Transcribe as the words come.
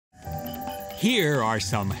Here are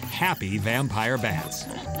some happy vampire bats.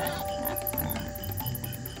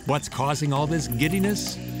 What's causing all this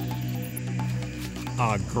giddiness?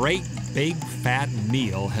 A great big fat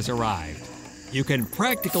meal has arrived. You can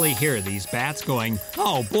practically hear these bats going,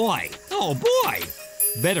 "Oh boy, oh boy!"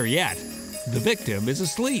 Better yet, the victim is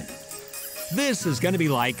asleep. This is going to be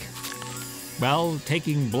like, well,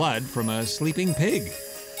 taking blood from a sleeping pig.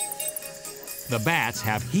 The bats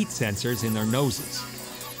have heat sensors in their noses.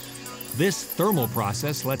 This thermal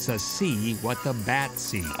process lets us see what the bat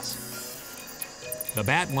sees. The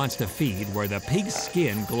bat wants to feed where the pig's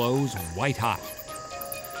skin glows white hot.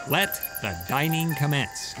 Let the dining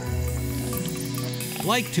commence.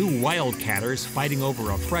 Like two wildcatters fighting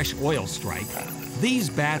over a fresh oil strike, these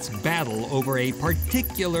bats battle over a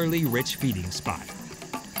particularly rich feeding spot.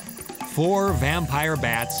 4 vampire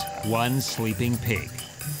bats, 1 sleeping pig.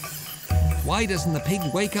 Why doesn't the pig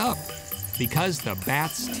wake up? Because the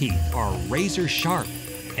bat's teeth are razor sharp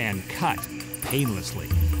and cut painlessly.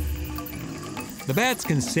 The bats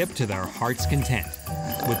can sip to their heart's content,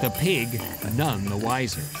 with the pig none the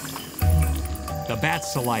wiser. The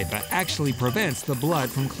bat's saliva actually prevents the blood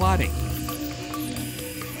from clotting.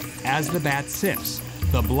 As the bat sips,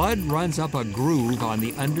 the blood runs up a groove on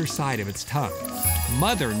the underside of its tongue.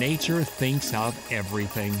 Mother Nature thinks of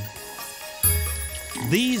everything.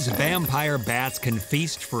 These vampire bats can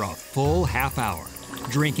feast for a full half hour,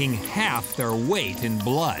 drinking half their weight in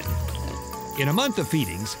blood. In a month of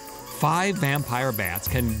feedings, 5 vampire bats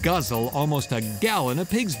can guzzle almost a gallon of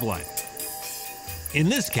pig's blood. In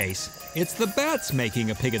this case, it's the bats making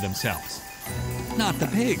a pig of themselves, not the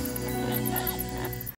pig.